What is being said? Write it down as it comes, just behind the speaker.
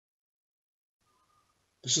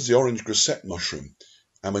This is the Orange Grisette mushroom,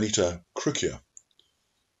 Amanita crocea.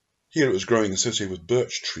 Here it was growing associated with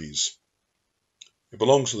birch trees. It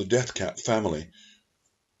belongs to the Deathcap family,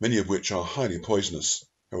 many of which are highly poisonous.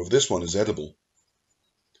 However, this one is edible.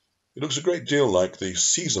 It looks a great deal like the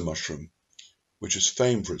Caesar mushroom, which is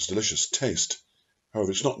famed for its delicious taste.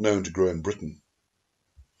 However, it's not known to grow in Britain.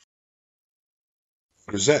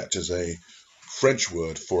 Grisette is a French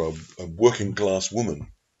word for a working-class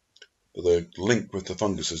woman, but the link with the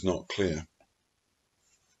fungus is not clear.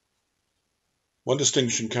 One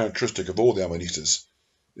distinguishing characteristic of all the Amanitas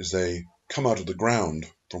is they come out of the ground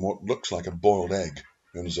from what looks like a boiled egg,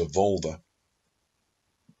 known as a volva.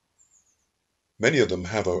 Many of them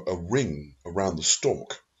have a ring around the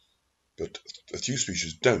stalk, but a few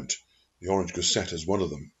species don't. The Orange Grisette is one of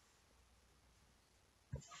them.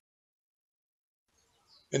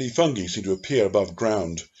 Many fungi seem to appear above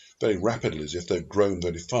ground very rapidly, as if they've grown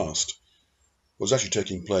very fast. What's actually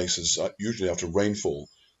taking place is usually after rainfall,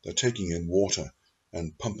 they're taking in water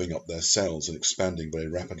and pumping up their cells and expanding very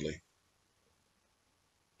rapidly.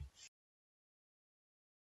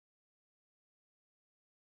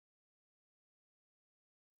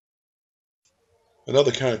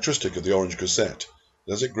 Another characteristic of the Orange Grisette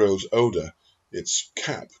is as it grows older, its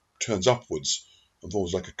cap turns upwards and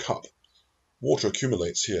forms like a cup. Water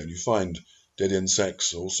accumulates here, and you find dead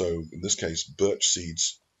insects, also in this case birch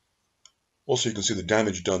seeds. Also, you can see the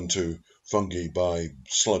damage done to fungi by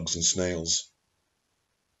slugs and snails.